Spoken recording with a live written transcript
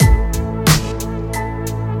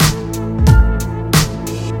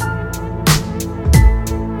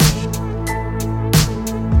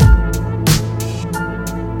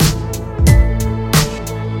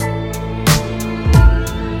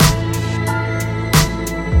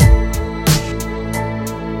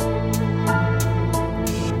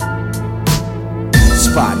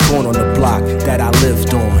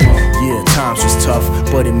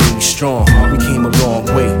but it made me strong. We came a long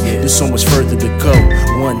way, there's so much further to go.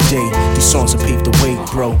 One day, these songs will pave the way,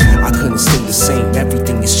 bro. I couldn't stay the same,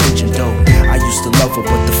 everything is changing though. I used to love her,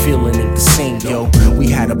 but the feeling ain't the same, yo. We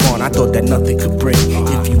had a bond, I thought that nothing could break.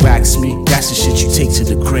 If you ask me, that's the shit you take to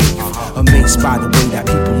the grave. Amazed by the way that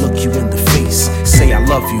people look you in the face, say I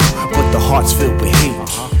love you, but the heart's filled with hate.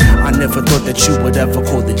 I never thought that you would ever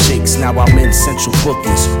call the Jakes. Now I'm in central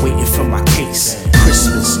bookings, waiting for my case.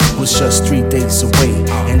 Christmas was just 3 days away,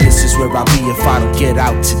 and this is where I'll be if I don't get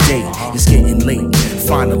out today. It's getting late,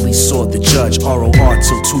 finally saw the judge. ROR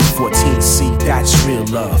till 2:14, see that's real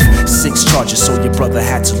love. 6 charges, so your brother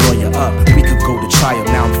had to lawyer up. We could go to trial,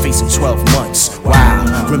 now I'm facing 12 months.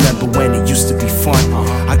 Wow, remember when it used to be fun?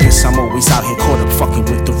 I guess I'm always out here caught up fucking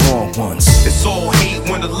with the wrong ones. It's all hate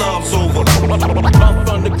when the love's over. Up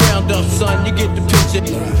from the ground up, son, you get the picture.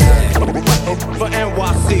 For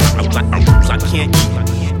NYC, I can't eat,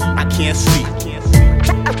 I can't sleep.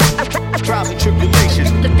 Trials and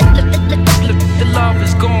tribulations. the love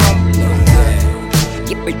is gone.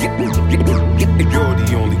 You're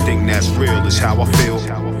the only thing that's real, is how I feel.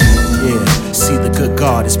 Yeah, see the good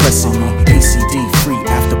God is blessing me. ACD free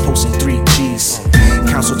after posting 3 G's.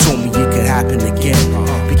 Council told me it could happen again.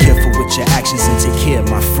 Be careful with your actions and take care,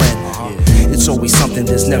 my friend. It's always something,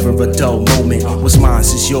 there's never a dull moment. What's mine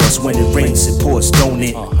is yours, when it rains it pours, don't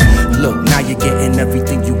it? Look, now you're getting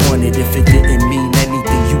everything you wanted. If it didn't mean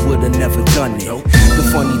anything, you would've never done it. The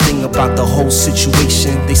funny thing about the whole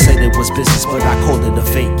situation, they said it was business, but I called it a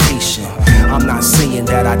vacation. I'm not saying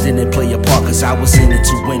that I didn't play a part, cause I was in it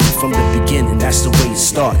to win it from the beginning, that's the way it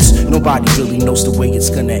starts. Nobody really knows the way it's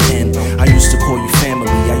gonna end. I used to call you family,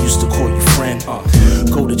 I used to call you friend.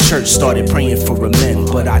 Go to church, started praying for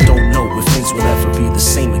amends, but I don't know if things will ever be the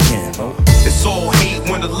same again. It's all hate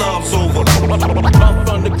when the love's over. Up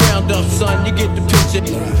from the ground up, son, you get the picture.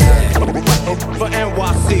 For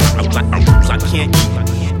NYC, I can't eat,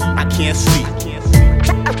 I can't sleep.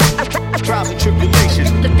 Trials and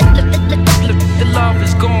tribulations. the love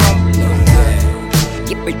is gone.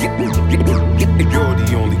 You're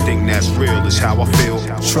the only thing that's real, is how I feel.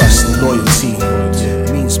 Trust and loyalty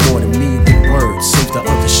means more to me than words. Save the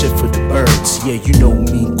other shit for the birds. Yeah, you know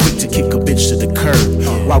me, quick to kick a bitch to the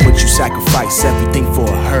curb. Why would you sacrifice everything for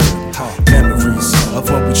a herd? Memories of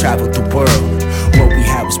when we traveled the world. What we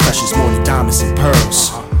had was precious, more than diamonds and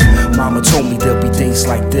pearls. Mama told me there'll be days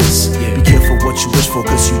like this. Be careful what you wish for,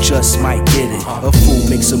 cause you just might get it. A fool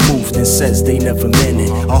makes a move, then says they never meant it.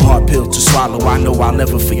 A hard pill to swallow, I know I'll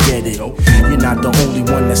never forget it. You're not the only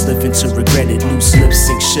one that's living to regret it. Loose lips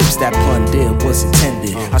sink ships, that pun there was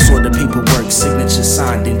intended. I saw the paperwork, signature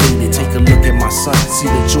signed and dated. Take a look at my son, see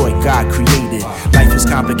the joy God created. Life is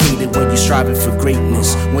complicated when you're striving for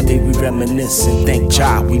greatness. One day we reminisce and thank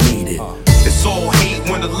God we made it. It's all hate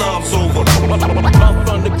when the love's over. Up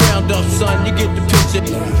from the ground up, son, you get the picture.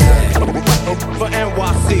 For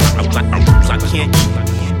NYC, I can't eat,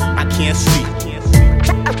 I can't sleep.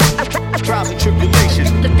 Trials and tribulations.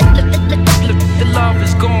 the love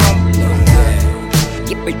is gone.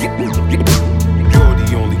 You're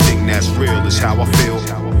the only thing that's real, is how I feel.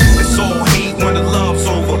 It's all hate when the love's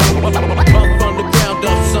over. Up from the ground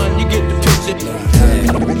up, son, you get the picture.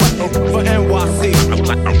 For NYC,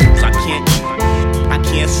 I can't eat, I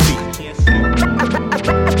can't sleep.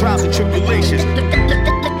 Trials and tribulations.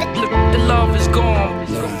 the love is gone.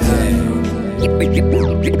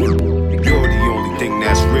 You're the only thing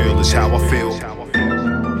that's real, is how I feel.